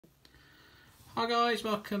Hi guys,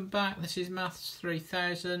 welcome back. This is Maths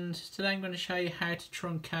 3000. Today I'm going to show you how to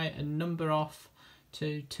truncate a number off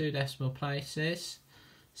to 2 decimal places.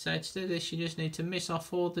 So to do this you just need to miss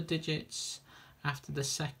off all the digits after the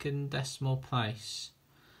second decimal place.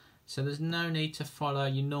 So there's no need to follow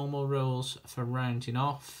your normal rules for rounding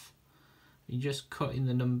off. You're just cutting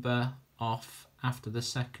the number off after the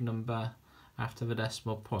second number after the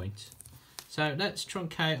decimal point. So let's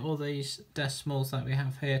truncate all these decimals that we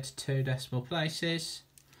have here to 2 decimal places.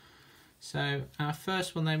 So our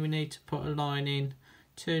first one, then we need to put a line in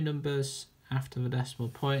 2 numbers after the decimal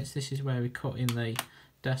points. This is where we cut in the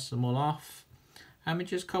decimal off. And we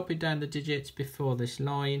just copy down the digits before this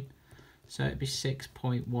line. So it'd be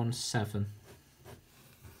 6.17.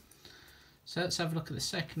 So let's have a look at the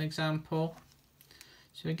second example.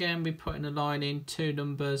 So again, we're putting a line in 2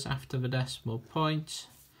 numbers after the decimal point.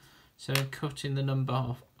 So cutting the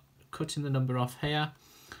number off here.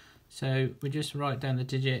 So we just write down the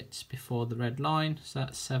digits before the red line. So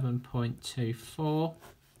that's 7.24. So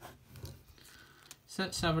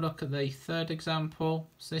let's have a look at the third example.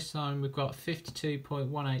 So this time we've got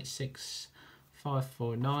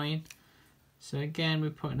 52.186549. So again, we're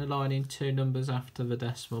putting a line in 2 numbers after the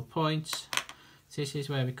decimal point. So this is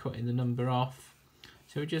where we're cutting the number off.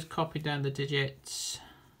 So we just copy down the digits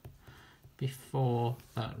before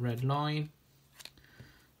that red line.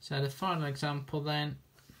 So the final example then,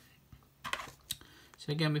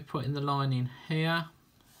 so again we're putting the line in here.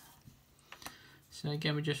 So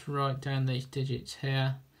again we just write down these digits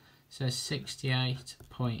here. So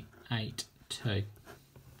 68.82.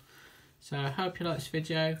 So I hope you liked this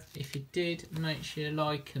video. If you did, make sure you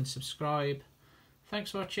like and subscribe. Thanks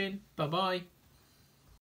for watching. Bye bye.